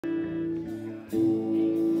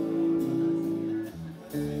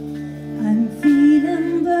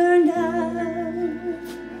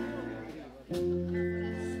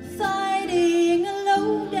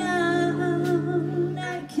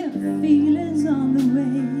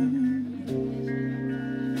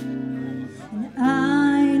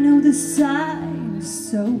the sign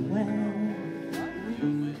so well.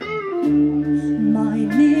 My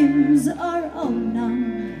limbs are all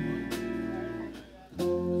numb,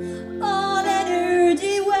 all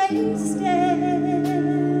energy wasted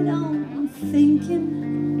on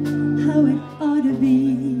thinking how it ought to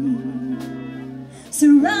be,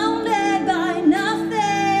 surrounded by nothing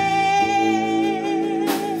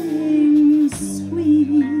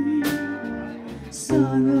sweet,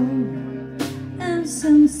 sorrow and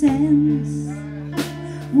some sense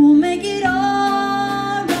will make it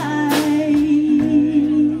all right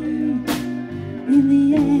in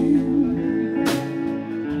the end.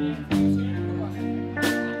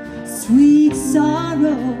 Sweet sorrow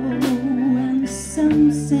and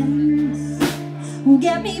some sense will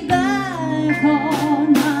get me back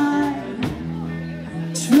on my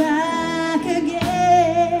track again.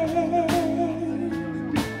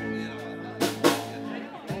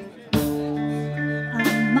 I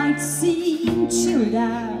might seem chilled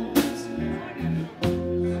out,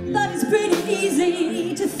 but it's pretty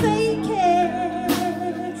easy to fake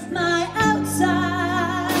it. My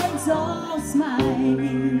outside's all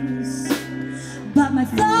smiles, but my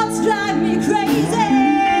thoughts drive me crazy.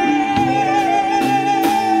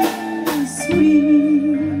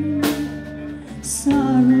 Sweet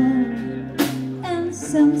sorrow and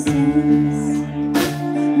some sense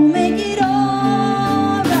will make it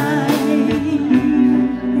all right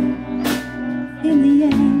in the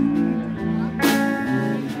end.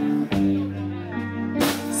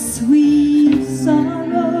 Sweet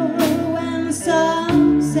sorrow and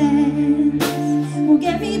some sense will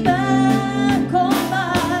get me back on my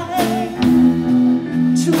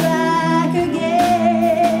track again.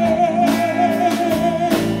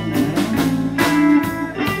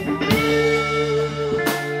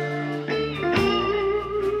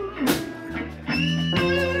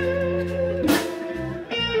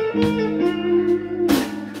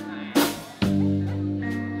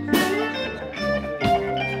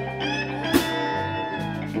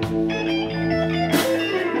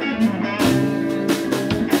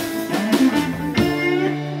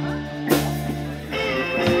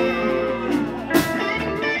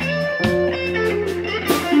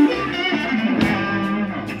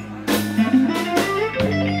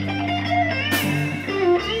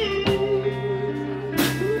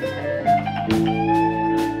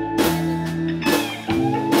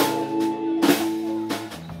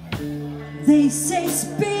 They say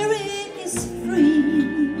spirit is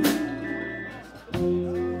free,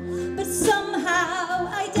 but somehow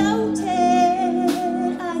I doubt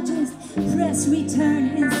it. I just press return,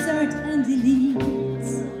 insert and delete,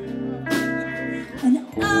 and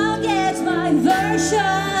I'll get my version.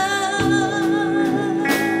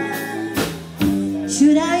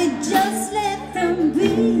 Should I just let them be?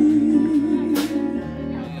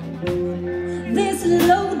 This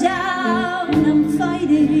low down I'm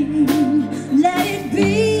fighting, let it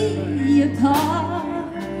be a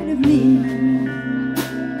part of me.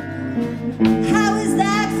 How is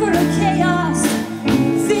that for a chaos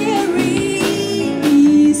theory?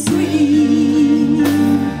 Sweet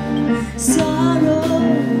sorrow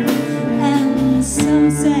and some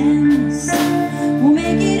sense will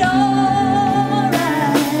make it all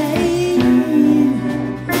right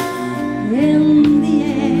in the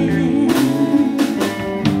end.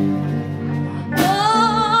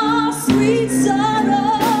 Oh, sweet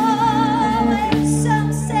sorrow and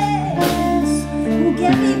some sense will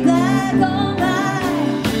get me back on my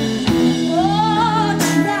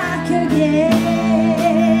track again.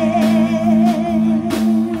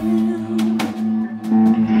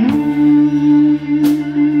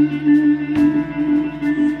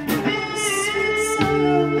 Sweet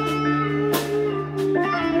sorrow.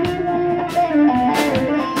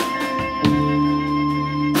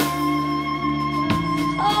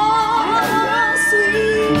 Oh,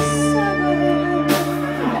 sweet sorrow.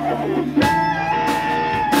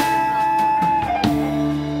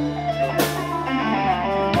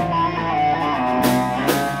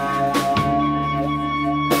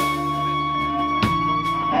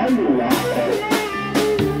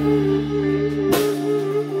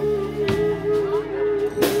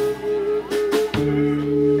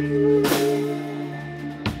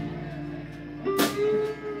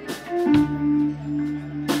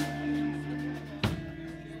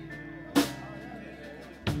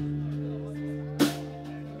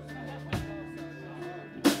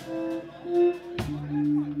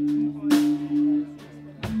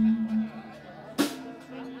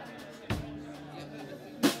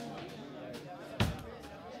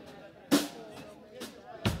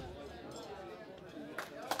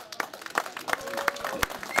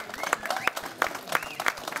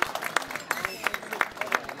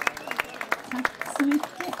 så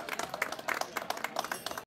mycket.